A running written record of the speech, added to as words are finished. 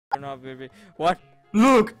No, baby. What?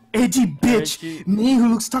 Look, edgy bitch. Edgy. Me who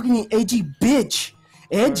looks talking edgy bitch.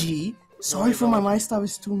 Edgy. Sorry for my lifestyle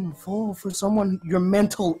is too involved for someone your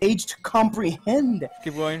mental age to comprehend.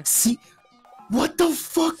 Keep going. See, what the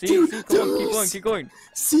fuck, See, dude? see, come on, keep going, keep going.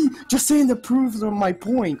 See, just saying that proves my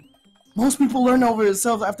point. Most people learn over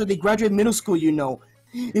themselves after they graduate middle school, you know.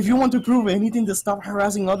 If you want to prove anything, to stop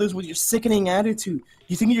harassing others with your sickening attitude.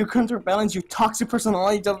 You think you counterbalance your toxic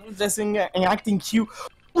personality just and acting cute?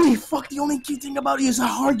 Holy fuck, the only key thing about it is how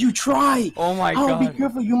hard you try. Oh my god. Be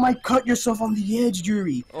careful, you might cut yourself on the edge,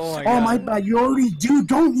 Yuri. Oh my god. Oh my bad, you already do,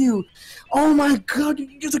 don't you? Oh my god,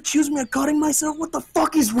 you just accused me of cutting myself? What the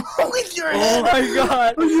fuck is wrong with your head? Oh my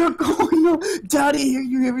god. You're going on. Daddy, hear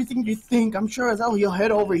you everything you think. I'm sure as hell you'll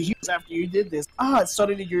head over heels after you did this.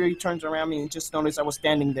 Suddenly Yuri turns around me and just noticed I was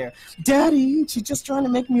standing there. Daddy, she's just trying to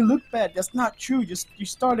make me look bad. That's not true, you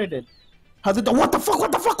started it. What the fuck,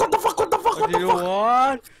 what the fuck, what the fuck, what the fuck, what the fuck?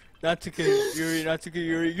 What? Not to kill Yuri, not to kill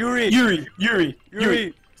Yuri. Yuri! Yuri!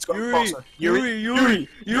 Yuri!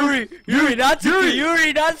 Not to kill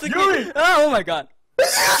Yuri, not to kill. Oh my god.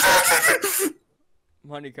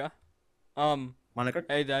 Monica. Monica?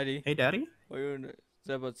 Hey daddy. Hey daddy? We're gonna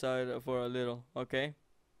step outside for a little, okay?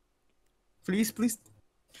 Please.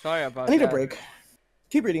 Sorry about that. I need a break.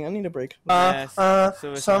 Keep reading, I need a break. Yes,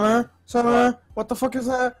 Summer, what the fuck is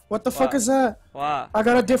that? What the fuck is that? What? I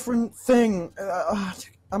got a different thing. I'm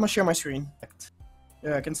gonna share my screen.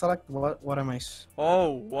 Yeah, I can select what am I? Oh,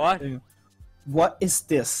 what? What is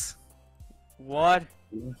this? What?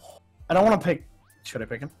 I don't want to pick. Should I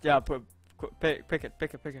pick him? Yeah, pick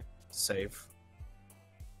it. Save.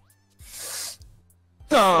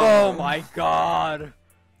 Oh my god.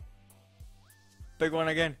 Pick one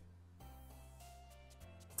again.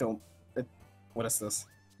 Don't. What is this?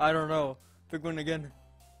 I don't know. Pick one again.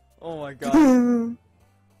 Oh my god.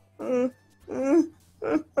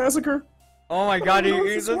 Massacre. Oh my god,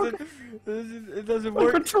 it doesn't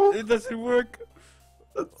work. Control. It doesn't work.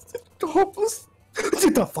 Hopeless.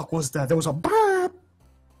 What the fuck was that? There was a bop.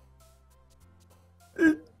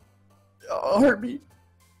 Hurt me.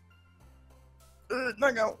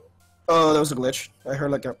 Knock out. Oh, that was a glitch. I heard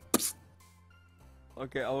like a.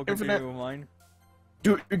 Okay, I will continue with mine.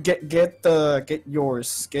 Dude, get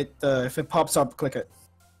yours. If it pops up, click it.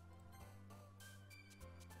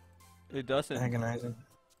 It doesn't. Agonizing.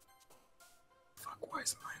 Fuck, why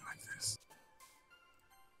is mine like this?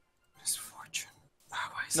 Misfortune.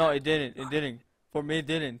 Why is No, it didn't. It didn't. For me, it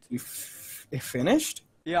didn't. It finished?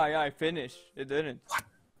 Yeah, I finished. It didn't. What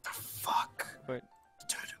the fuck? Wait.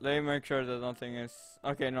 Let me make sure that nothing is.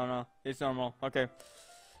 Okay, no. It's normal. Okay.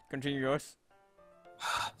 Continue yours.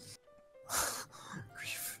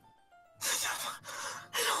 Grief.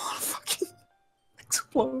 I don't want to fucking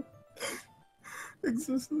explode.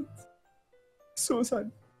 Existence.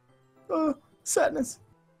 Suicide. Sadness.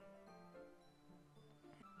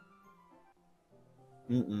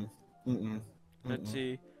 Let's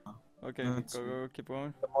see. Okay, go, keep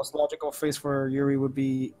going. The most logical face for Yuri would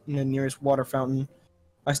be in the nearest water fountain.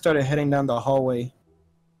 I started heading down the hallway.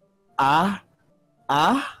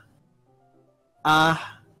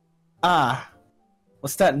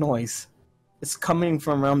 What's that noise? It's coming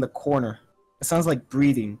from around the corner. It sounds like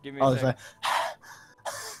breathing. Give me a sec. Like...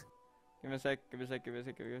 Give me a sec.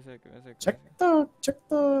 Check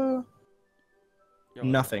the... Yo.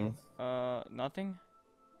 Nothing. Nothing?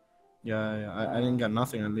 Yeah, I didn't get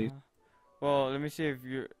nothing at least. Well, let me see if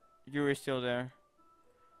Yuri's still there.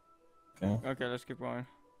 Okay. Okay, let's keep going.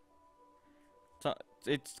 So,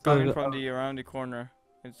 it's coming from around the corner.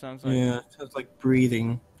 It sounds like... Yeah, it sounds like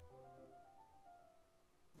breathing.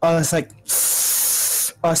 Oh, it's like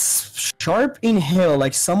a sharp inhale,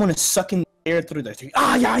 like someone is sucking air through their teeth.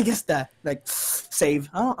 Yeah, I guess that. Like, save.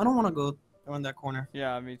 I don't want to go around that corner.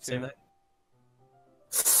 Yeah, me too. Save that.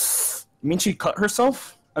 You mean she cut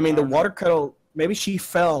herself? I mean, the water kettle. Maybe she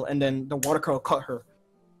fell and then the water kettle cut her.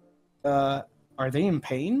 Are they in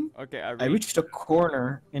pain? Okay, I reached a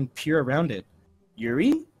corner and peer around it.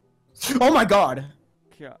 Yuri? Oh my god!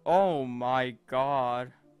 Kia. Oh my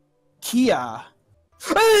god. Kia.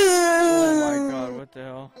 Oh my god, what the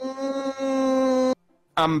hell?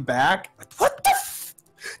 I'm back. What the f?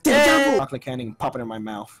 Devil! Chocolate candy popping in my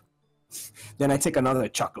mouth. Then I take another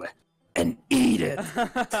chocolate and eat it.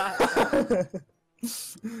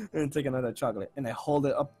 And take another chocolate and I hold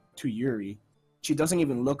it up to Yuri. She doesn't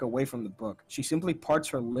even look away from the book. She simply parts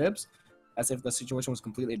her lips as if the situation was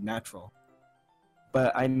completely natural.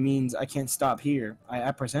 But I can't stop here. I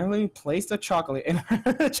accidentally placed the chocolate in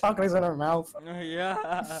her chocolate's in her mouth.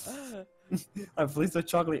 Yeah. I placed the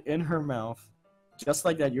chocolate in her mouth. Just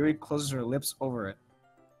like that, Yuri closes her lips over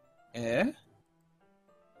it.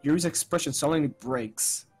 Yuri's expression suddenly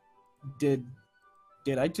breaks. Did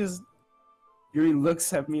I just... Yuri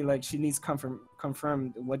looks at me like she needs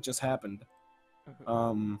confirm what just happened.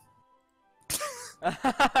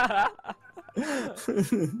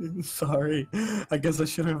 Sorry. I guess I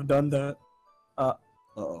should have done that.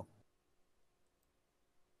 Uh-oh.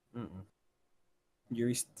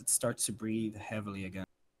 Yuri starts to breathe heavily again.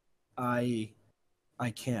 I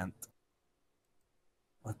can't.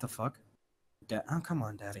 What the fuck? Oh, come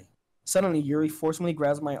on, Daddy. Suddenly, Yuri forcefully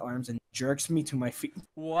grabs my arms and jerks me to my feet.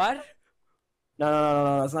 What?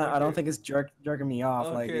 No, it's not. Okay. I don't think it's jerking me off.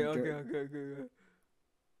 Okay, like okay.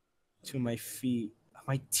 to my feet.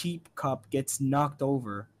 My teacup gets knocked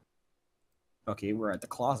over. Okay, we're at the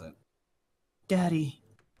closet. Daddy.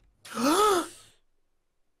 We're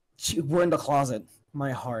in the closet.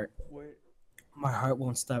 My heart. Wait. My heart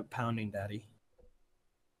won't stop pounding, Daddy.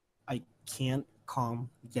 I can't calm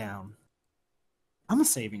down. I'm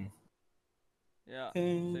saving. Yeah,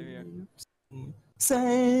 same here.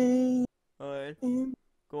 Say. Alright,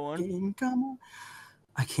 go on. Come on.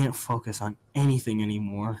 I can't focus on anything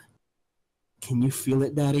anymore. Can you feel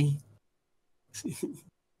it, Daddy?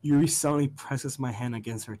 Yuri suddenly presses my hand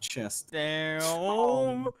against her chest.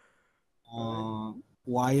 Damn.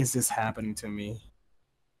 Why is this happening to me?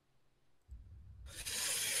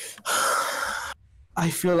 I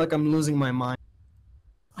feel like I'm losing my mind.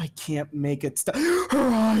 I can't make it stop. Her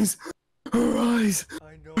eyes! Her eyes!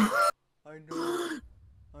 I know.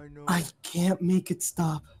 I can't make it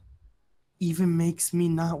stop. Even makes me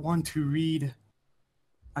not want to read.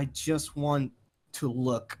 I just want to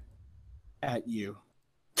look at you.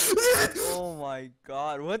 Oh my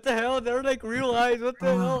god, what the hell? They're like real eyes, what the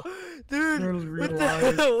hell? Dude, what the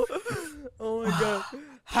hell? Oh my god.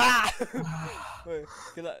 Ha! Wait,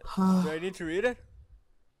 do I need to read it?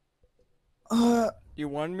 You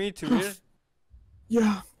want me to read it?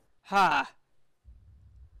 Yeah. Ha!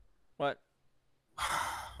 What?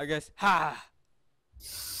 I guess, ha!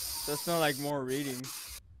 That's not like more reading.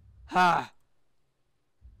 Ha!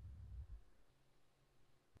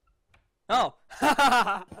 Oh!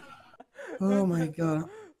 Oh my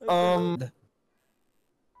god.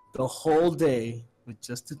 The whole day with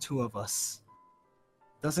just the two of us.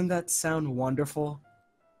 Doesn't that sound wonderful?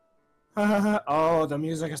 Oh, the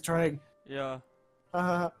music is turning. Yeah.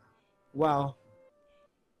 Wow.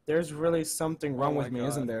 There's really something wrong my with me, God.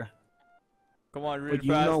 isn't there? Come on, read But it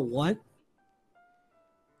you fast. know what?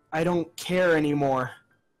 I don't care anymore.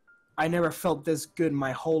 I never felt this good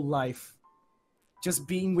my whole life. Just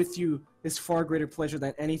being with you is far greater pleasure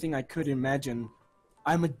than anything I could imagine.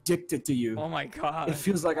 I'm addicted to you. Oh my god. It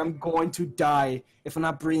feels like I'm going to die if I'm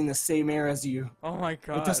not breathing the same air as you. Oh my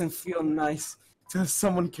god. It doesn't feel nice to have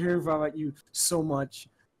someone care about you so much.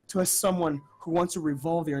 To have someone who wants to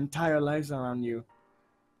revolve their entire lives around you.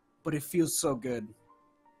 But it feels so good.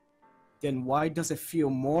 Then why does it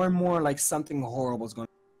feel more and more like something horrible is going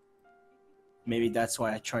to happen? Maybe that's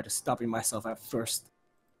why I tried to stopping myself at first.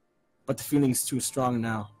 But the feeling's too strong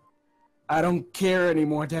now. I don't care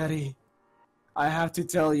anymore, Daddy. I have to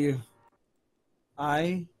tell you.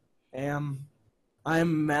 I am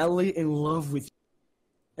madly in love with you.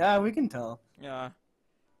 Yeah, we can tell. Yeah.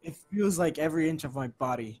 It feels like every inch of my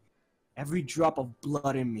body, every drop of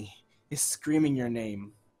blood in me, is screaming your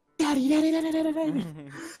name. Daddy, Daddy, Daddy, Daddy, Daddy.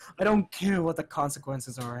 I don't care what the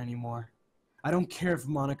consequences are anymore. I don't care if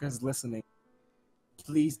Monica's listening.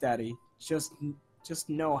 Please, Daddy, just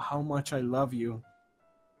know how much I love you.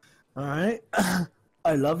 Alright?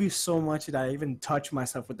 I love you so much that I even touched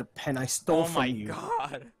myself with the pen I stole from you. Oh my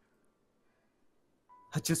god.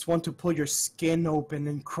 I just want to pull your skin open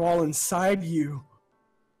and crawl inside you.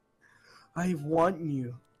 I want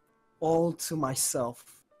you all to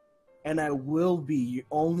myself. And I will be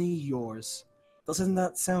only yours. Doesn't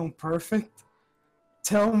that sound perfect?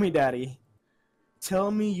 Tell me, Daddy. Tell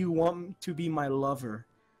me you want to be my lover.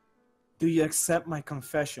 Do you accept my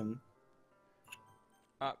confession?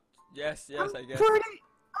 Yes, I guess.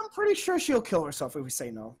 I'm pretty sure she'll kill herself if we say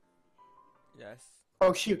no. Yes.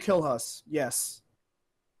 Oh, she'll kill us. Yes.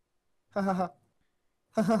 Ha ha ha.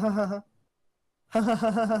 Ha ha ha ha. Ha ha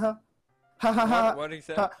ha ha. Ha ha ha. What did he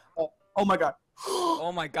say? Oh my god.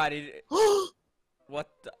 Oh my god, what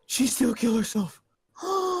the? She still killed herself.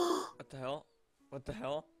 What the hell? What the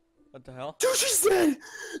hell? What the hell? Dude, she's dead.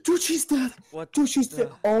 Dude, she's dead. What? Dude, she's dead.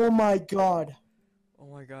 Oh my god. Oh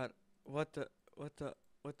my god. What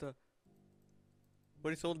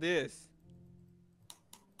is all this?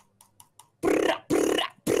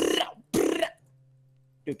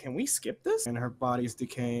 Dude, can we skip this? And her body's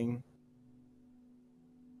decaying.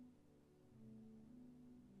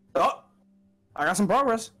 Oh! I got some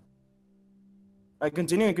progress. I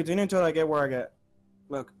continue until I get where I get.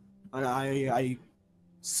 Look, I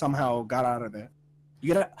somehow got out of there.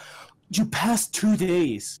 You passed 2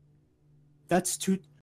 days. That's two.